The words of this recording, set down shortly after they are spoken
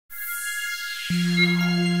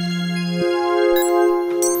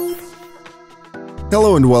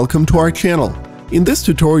Hello and welcome to our channel. In this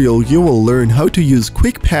tutorial you will learn how to use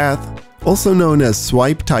QuickPath, also known as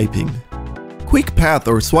swipe typing. QuickPath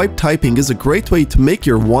or swipe typing is a great way to make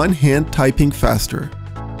your one-hand typing faster.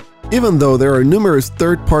 Even though there are numerous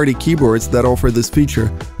third-party keyboards that offer this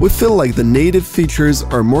feature, we feel like the native features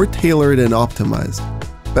are more tailored and optimized.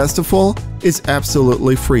 Best of all, it's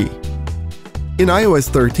absolutely free. In iOS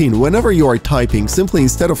 13, whenever you are typing, simply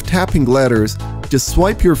instead of tapping letters, just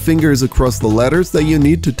swipe your fingers across the letters that you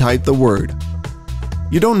need to type the word.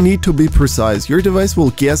 You don't need to be precise, your device will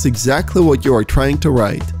guess exactly what you are trying to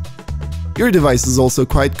write. Your device is also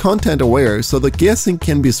quite content aware, so the guessing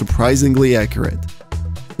can be surprisingly accurate.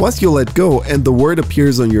 Once you let go and the word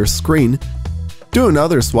appears on your screen, do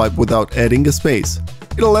another swipe without adding a space.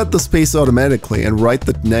 It'll add the space automatically and write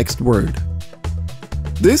the next word.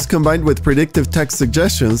 This, combined with predictive text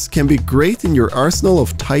suggestions, can be great in your arsenal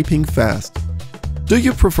of typing fast. Do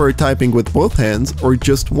you prefer typing with both hands or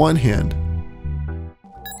just one hand?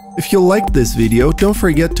 If you liked this video, don't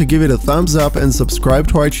forget to give it a thumbs up and subscribe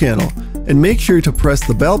to our channel. And make sure to press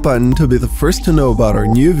the bell button to be the first to know about our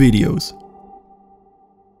new videos.